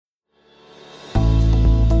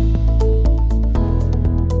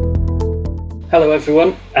Hello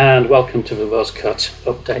everyone, and welcome to the Rosecut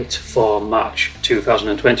update for March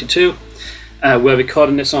 2022. We're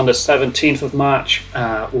recording this on the 17th of March,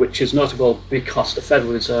 which is notable because the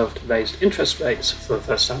Federal Reserve raised interest rates for the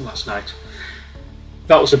first time last night.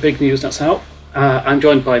 That was the big news that's out. I'm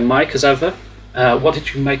joined by Mike as ever. What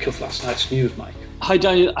did you make of last night's news, Mike? Hi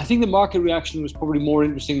Daniel, I think the market reaction was probably more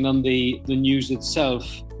interesting than the news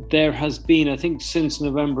itself. There has been, I think, since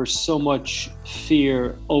November, so much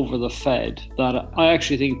fear over the Fed that I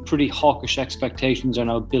actually think pretty hawkish expectations are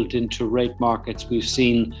now built into rate markets. We've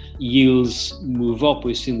seen yields move up.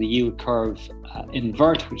 We've seen the yield curve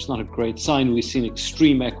invert, which is not a great sign. We've seen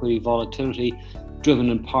extreme equity volatility, driven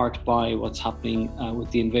in part by what's happening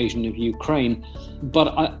with the invasion of Ukraine.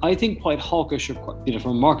 But I think quite hawkish, or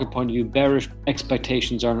from a market point of view, bearish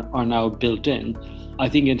expectations are now built in. I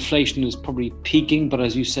think inflation is probably peaking, but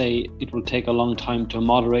as you say, it will take a long time to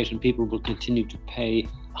moderate and people will continue to pay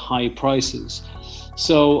high prices.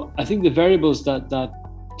 So I think the variables that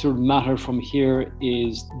sort of matter from here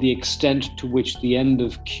is the extent to which the end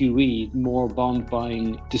of QE, more bond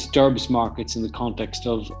buying, disturbs markets in the context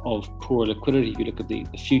of poor liquidity. If you look at the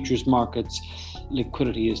futures markets,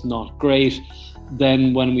 liquidity is not great.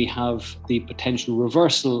 Then when we have the potential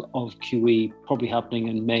reversal of QE probably happening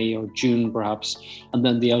in May or June perhaps, and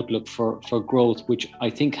then the outlook for growth, which I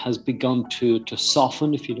think has begun to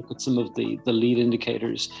soften if you look at some of the lead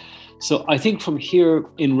indicators. So I think from here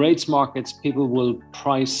in rates markets, people will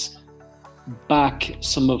price back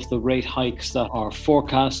some of the rate hikes that are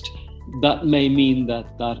forecast. That may mean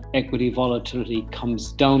that equity volatility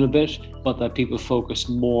comes down a bit, but that people focus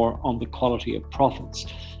more on the quality of profits.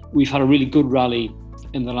 We've had a really good rally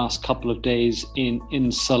in the last couple of days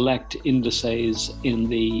in select indices in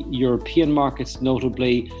the European markets,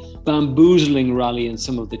 notably bamboozling rally in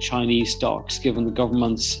some of the Chinese stocks, given the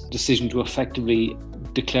government's decision to effectively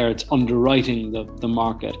declare it's underwriting the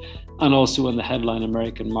market, and also in the headline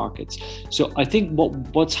American markets. So I think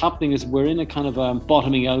what's happening is we're in a kind of a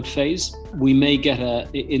bottoming out phase. We may get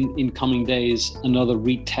in coming days another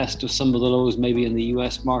retest of some of the lows, maybe in the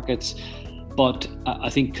US markets. But I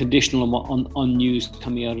think conditional on news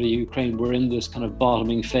coming out of Ukraine, we're in this kind of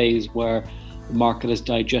bottoming phase where the market is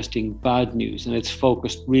digesting bad news, and it's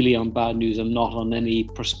focused really on bad news and not on any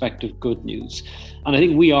prospective good news. And I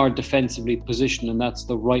think we are defensively positioned, and that's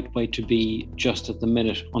the right way to be just at the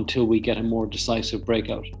minute until we get a more decisive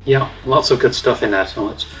breakout. Yeah, lots of good stuff in there.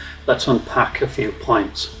 So let's unpack a few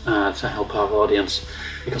points to help our audience,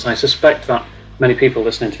 because I suspect that many people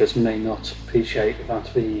listening to this may not appreciate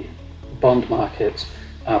that the bond markets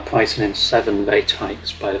are pricing in 7 rate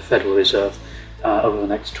hikes by the Federal Reserve over the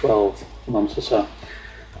next 12 months or so.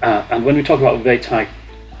 And when we talk about rate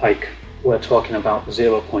hike, we're talking about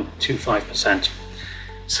 0.25%.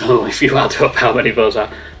 So if you add up how many of those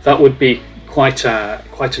are, that would be quite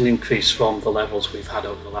an increase from the levels we've had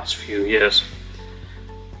over the last few years.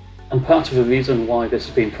 And part of the reason why this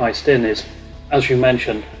has been priced in is, as you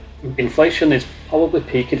mentioned, inflation is probably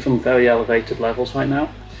peaking from very elevated levels right now.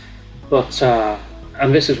 But,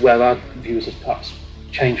 and this is where our views have perhaps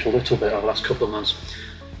changed a little bit over the last couple of months.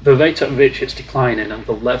 The rate at which it's declining and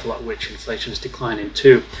the level at which inflation is declining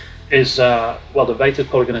too is, the rate is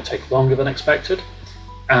probably going to take longer than expected.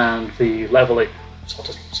 And the level it sort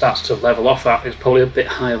of starts to level off at is probably a bit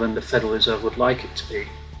higher than the Federal Reserve would like it to be.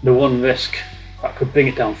 The one risk that could bring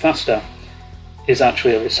it down faster is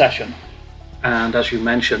actually a recession. And as you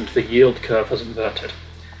mentioned, the yield curve has inverted.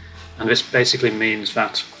 And this basically means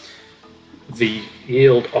that the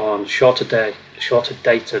yield on shorter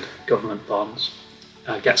dated government bonds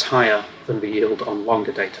gets higher than the yield on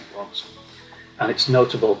longer dated bonds. And it's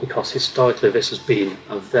notable because historically this has been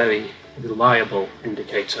a very reliable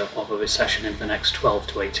indicator of a recession in the next 12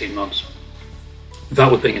 to 18 months.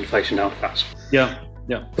 That would bring inflation down fast. Yeah.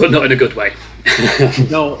 But not in a good way.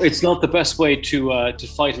 No, it's not the best way to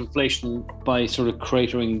fight inflation by sort of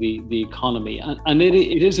cratering the economy. And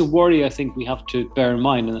it is a worry I think we have to bear in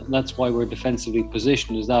mind, and that's why we're defensively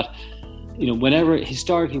positioned, is that, whenever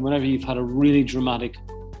you've had a really dramatic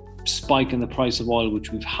spike in the price of oil,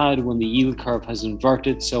 which we've had when the yield curve has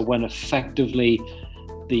inverted, so when effectively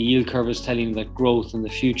the yield curve is telling you that growth in the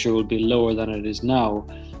future will be lower than it is now,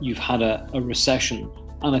 you've had a recession.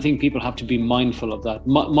 And I think people have to be mindful of that.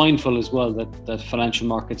 Mindful as well that financial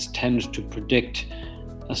markets tend to predict,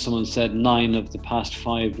 as someone said, 9 of the past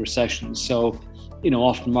 5 recessions. So,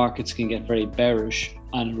 often markets can get very bearish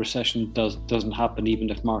and a recession doesn't happen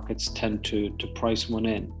even if markets tend to price one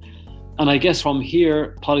in. And I guess from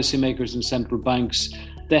here, policymakers and central banks,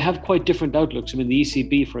 they have quite different outlooks. I mean, the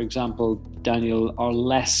ECB, for example, Daniel, are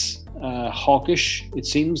less hawkish, it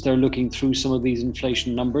seems. They're looking through some of these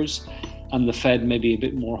inflation numbers. and the Fed may be a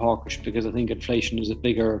bit more hawkish, because I think inflation is a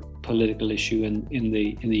bigger political issue in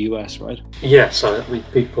the US, right? Yes, I mean,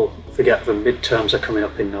 people forget the midterms are coming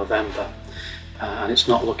up in November, and it's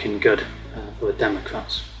not looking good for the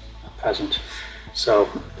Democrats at present. So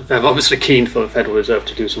they're obviously keen for the Federal Reserve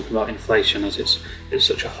to do something about inflation, as it's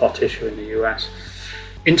such a hot issue in the US.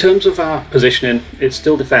 In terms of our positioning, it's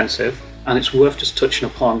still defensive, and it's worth just touching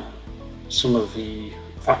upon some of the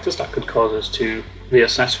factors that could cause us to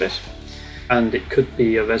reassess this. And it could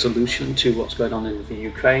be a resolution to what's going on in the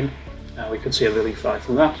Ukraine. We could see a relief right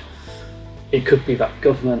from that. It could be that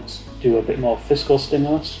governments do a bit more fiscal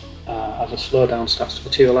stimulus as a slowdown starts to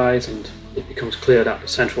materialise, and it becomes clear that the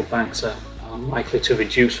central banks are likely to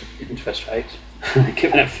reduce interest rates,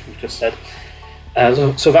 given everything we've just said.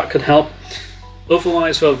 So that could help.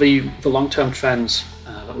 Otherwise, though, the long-term trends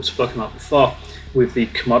that we've spoken about before, with the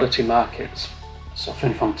commodity markets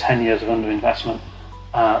suffering from 10 years of underinvestment,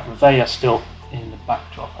 they are still in the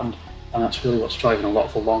backdrop, and that's really what's driving a lot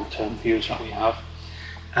of the long-term views that we have.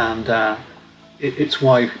 And it's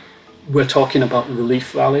why we're talking about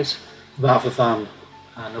relief rallies rather than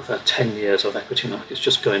another 10 years of equity markets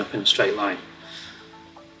just going up in a straight line.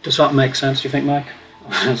 Does that make sense, do you think, Mike?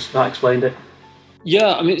 Has that explained it?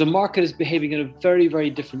 Yeah, I mean, the market is behaving in a very, very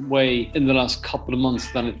different way in the last couple of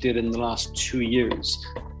months than it did in the last 2 years.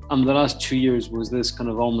 And the last 2 years was this kind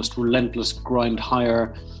of almost relentless grind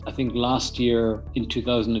higher. I think last year in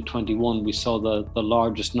 2021, we saw the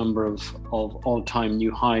largest number of all-time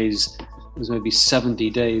new highs. It was maybe 70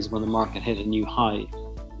 days when the market hit a new high.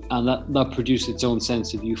 And that produced its own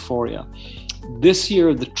sense of euphoria. This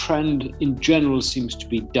year, the trend in general seems to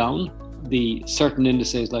be down. The certain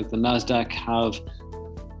indices like the Nasdaq have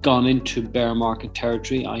gone into bear market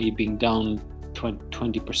territory, i.e. being down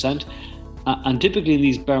 20%. And typically in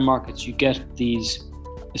these bear markets, you get these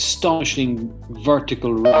astonishing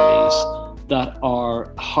vertical rallies that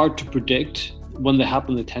are hard to predict. When they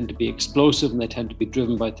happen, they tend to be explosive, and they tend to be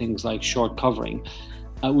driven by things like short covering.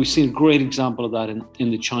 We've seen a great example of that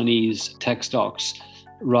in the Chinese tech stocks,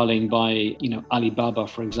 rallying by, Alibaba,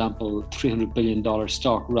 for example, $300 billion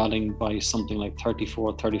stock rallying by something like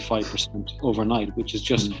 34-35% overnight, which is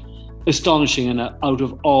just astonishing and out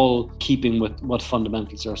of all keeping with what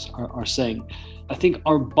fundamentals are saying. I think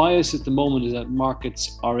our bias at the moment is that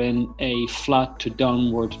markets are in a flat to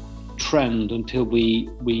downward trend until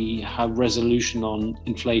we have resolution on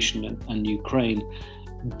inflation and Ukraine.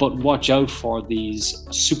 But watch out for these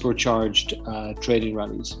supercharged trading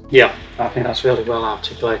rallies. Yeah, I think that's really well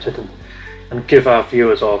articulated, and give our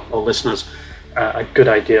viewers or listeners a good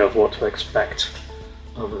idea of what to expect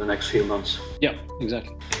over the next few months. Yeah,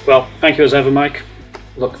 exactly. Well, thank you as ever, Mike.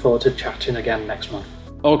 Look forward to chatting again next month.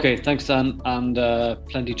 Okay, thanks, Dan, and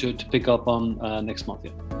plenty to pick up on next month.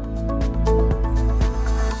 Yeah.